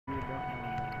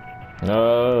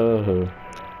No.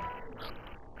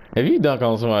 If you dunk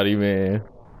on somebody, man,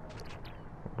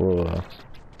 boy,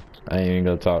 I ain't even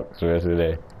gonna talk the rest of the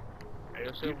day. Hey,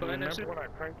 you find that shit when I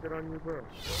cranked it on you, bro?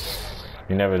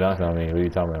 You never dunked on me. What are you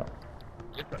talking about?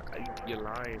 You're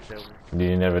lying, Silver.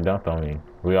 You never dunked on me.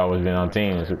 We always been on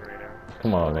teams.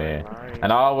 Come on, man. Lying.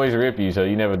 And I always rip you, so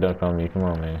you never dunked on me. Come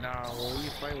on, man. Nah, when we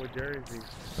was playing with Jersey.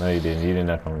 No, you didn't. You didn't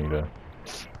dunk on me, though.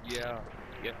 Yeah.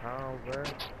 How, bro?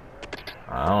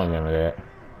 I don't remember that.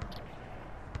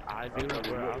 I do,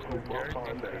 bro. I was with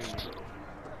Jersey.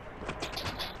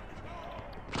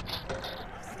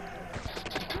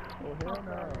 Oh, hell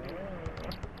no.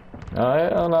 Oh,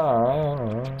 hell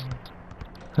no.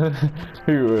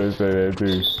 He would say that,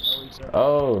 too.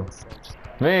 Oh.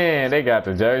 Man, they got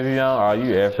the jersey on. Oh,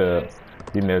 you effed up.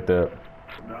 You effed up.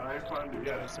 No, I ain't find it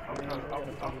yet.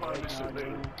 I'll find this shit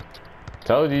later.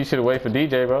 Told you you should have waited for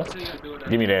DJ, bro.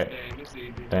 Give me that.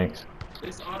 Thanks.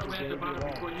 It's all the way at the bottom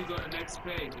before you go to the next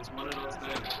page. It's one of those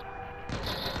things.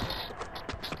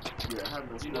 Yeah, I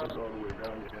haven't scrolled all the way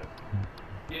down yet.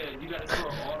 Yeah, you gotta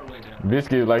scroll all the way down.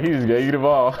 Biscuit, like he just gave you the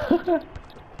ball. Yeah,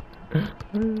 I'm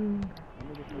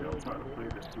trying to play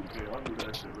this 2K. I'll do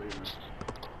that shit later.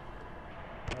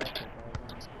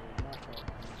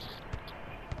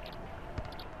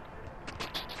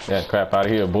 Yeah, crap out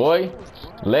of here, boy.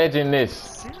 Legend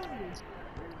this. Oh,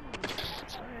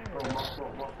 my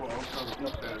fault. I'm trying to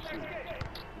beat that shit.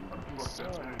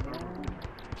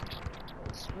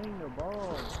 Swing the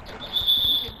ball.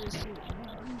 Look at this shit, man.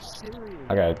 Are you serious?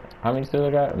 I got, how many still I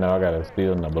got? No, I got a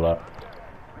steal and a block.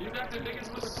 You got the niggas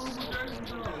with the football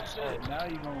jerseys on. Shit. Now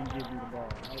you gonna give me the ball.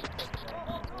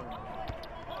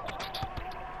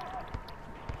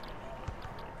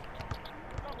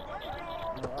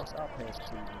 I'll pass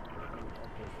to you.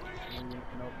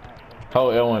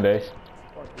 Hold L1 Dayz.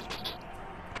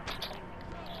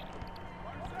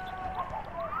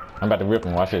 I'm about to rip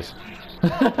him. Watch this.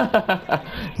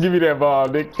 Give me that ball,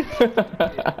 Nick.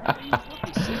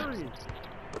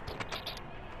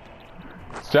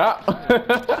 Stop.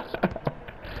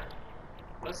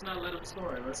 Let's not let him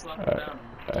score it. Let's lock him down.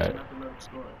 Alright. Not to let him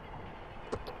score it.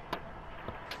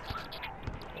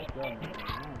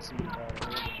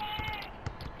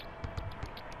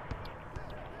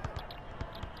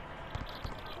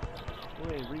 Go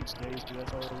ahead, reach, Dayz, because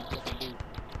that's all we fucking do.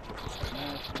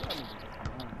 Man, shit, I need to get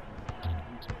some money.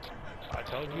 I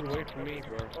told you to wait for me,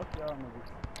 bro. Fuck y'all niggas.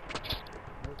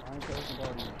 I ain't talking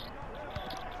about you.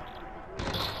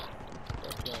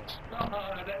 Fuck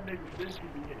y'all. That nigga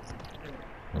Biscuit be hitting.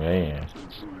 Man.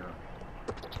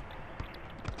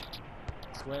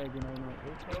 Swagging on that.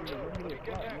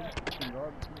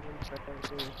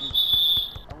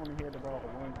 I want to hear the ball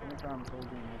one time this whole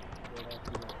game.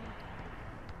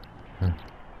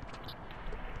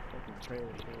 Fucking trash.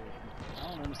 I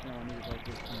don't understand why niggas like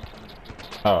this come.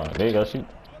 Oh, there you go. Shoot.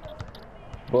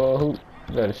 Boy, who?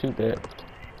 You gotta shoot that.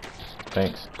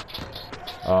 Thanks.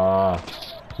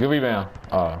 Good rebound.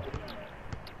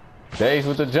 Dayz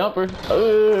with the jumper.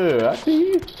 I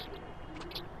see you.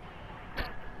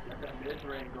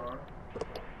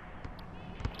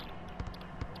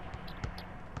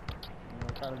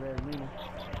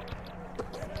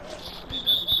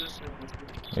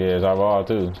 Yeah, it's our ball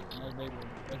too.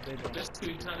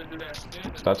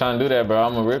 Stop trying to do that, bro.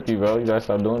 I'm gonna rip you, bro. You gotta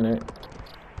stop doing that.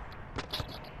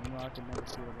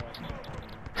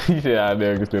 He said I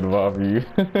never can steal the ball for you.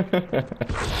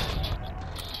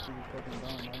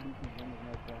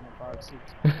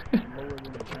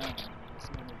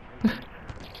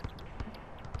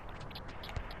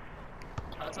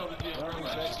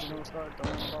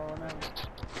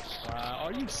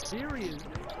 Are you serious?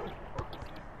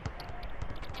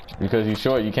 Because you're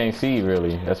short, you can't see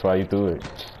really. That's why you threw it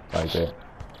like that.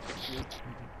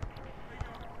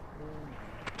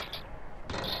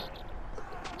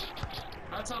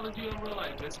 How tall are you in real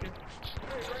life, Biscuit?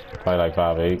 Probably like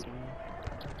 5'8".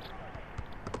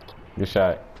 Good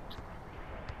shot.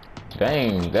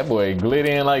 Dang, that boy glid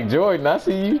in like Jordan. I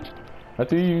see you. I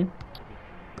see you.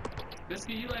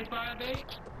 Biscuit, you like 5'8"?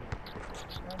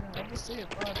 I just said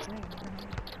 5'10".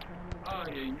 Oh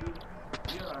yeah,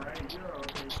 you're alright. You're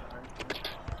okay, son.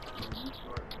 You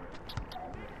short,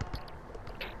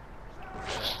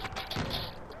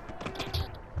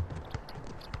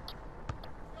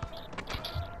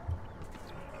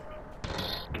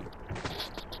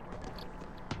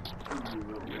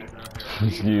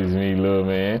 Excuse me, little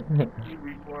man. He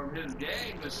reformed his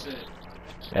game and shit.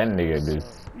 That nigga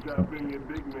just. You gotta bring me a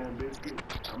big man, Biscuit.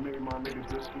 I made my nigga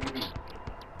just for me.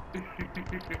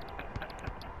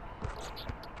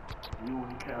 You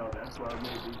and Cal, that's why I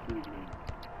made this big man.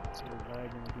 So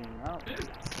lagging again out.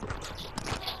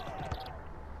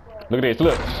 Look at this.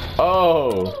 Look.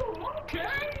 Oh. Okay.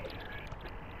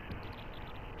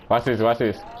 Watch this. Watch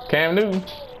this. Cam Newton.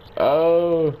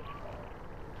 Oh.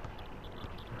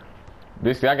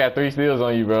 Biscuit, I got 3 steals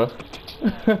on you, bro. He's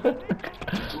going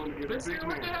to get a Biscuit, big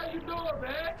what the man. hell you doing,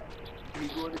 man?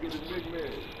 He's going to get a big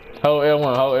man. Hold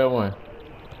L1. Hold L1.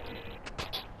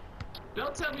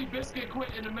 Don't tell me Biscuit quit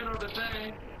in the middle of the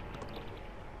thing.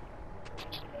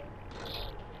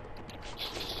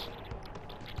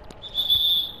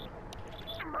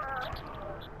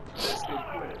 Biscuit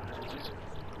quit.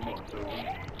 Come on, Toby.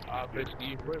 I bet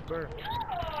you quit, bro.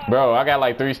 Bro, I got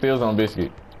like 3 steals on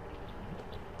Biscuit.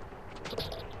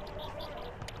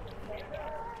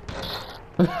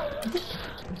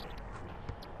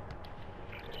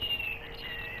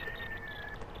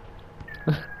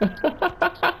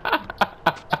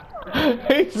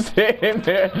 He's sitting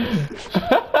there.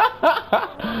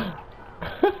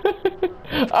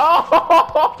 Oh!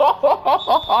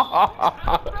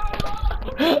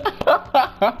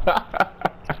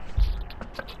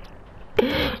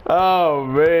 Oh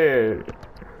man.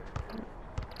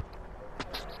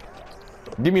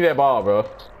 Give me that ball, bro.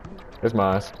 That's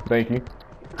mine. Thank you.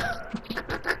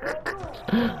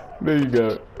 There you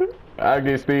go. I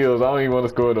get steals. I don't even want to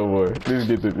score no more. Let's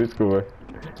get this score.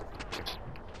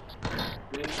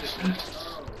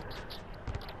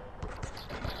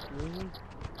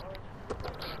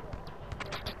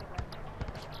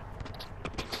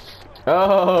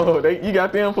 Oh, you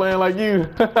got them playing like you.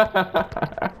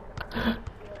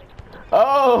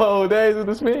 Oh, Dayz with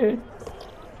the spin.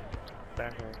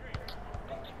 Backhand.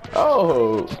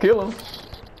 Oh, kill him.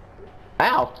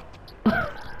 Ow.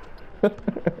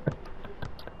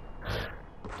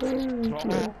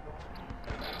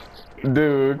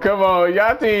 Dude, come on.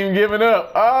 Y'all team giving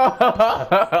up. Oh.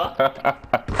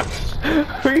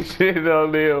 We shit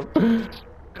on them.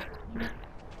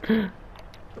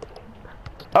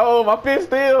 Oh, my fifth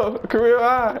steal. Career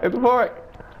high at the park.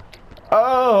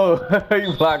 Oh,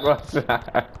 you blocked my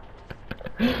shot.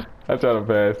 I tried to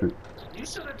pass it. You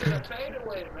should have done a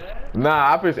fadeaway, man.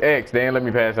 Nah, I pressed X. They didn't let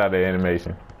me pass out the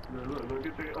animation. Look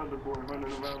at the underboard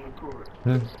running around the court.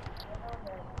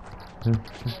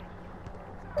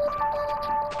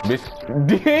 Bitch.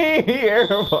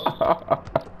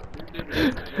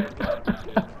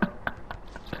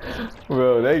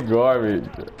 Bro, they garbage.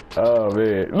 Oh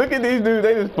man. Look at these dudes,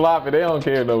 they just flopping. They don't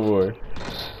care no more.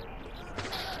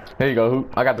 There you go,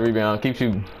 Hoop. I got the rebound. Keep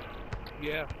shooting.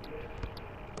 Yeah.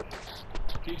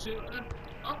 Keep shooting.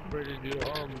 Oh. Where did you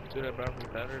do that back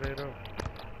from Saturday though?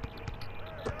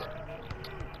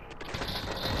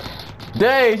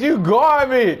 Dayz, you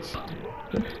garbage.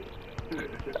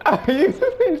 You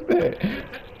missed that.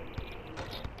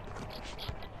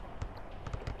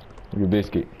 Your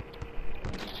biscuit.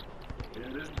 Yeah,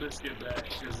 this Biscuit back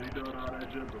because he doing all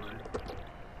that dribbling.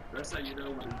 That's how you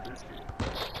know when it's Biscuit.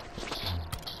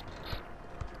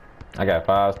 I got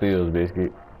 5 steals,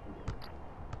 biscuit.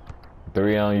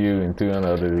 3 on you and 2 on the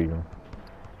other people.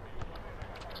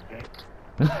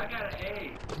 I got an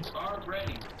A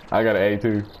already. I got an A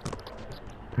too.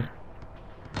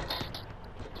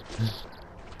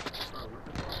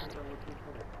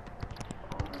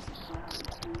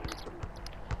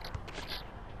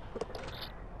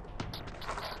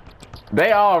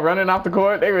 They all running off the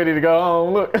court. They ready to go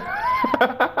home. Look.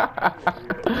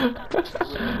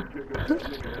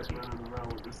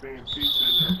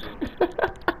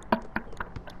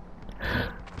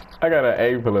 I got an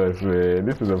A+, man.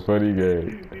 This is a funny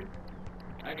game.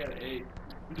 I got an 8.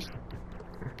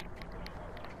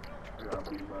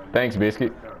 Thanks,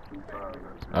 biscuit.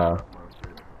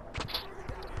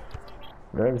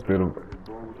 That's good.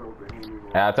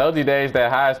 I told you, Dayz,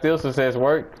 that high steal success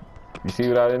worked. You see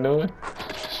what I've been doing?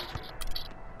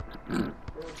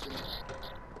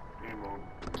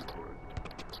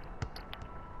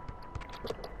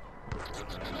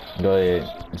 Go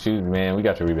ahead. Shoot, man. We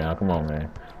got your rebound. Come on,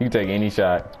 man. You can take any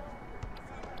shot.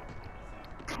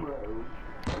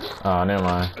 Oh, never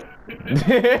mind.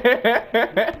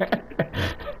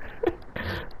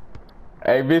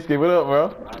 Hey, Biscuit, what up,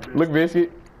 bro? Look,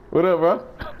 Biscuit. What up, bro?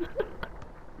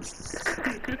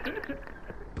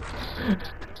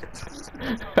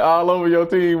 All over your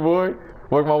team, boy.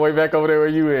 Work my way back over there where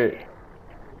you at.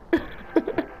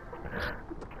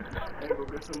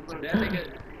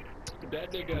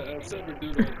 That nigga Silver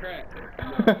dude on crack.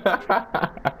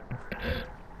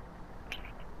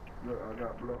 Look, I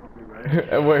got blood.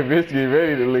 That boy Biscuit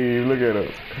ready to leave. Look at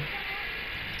him.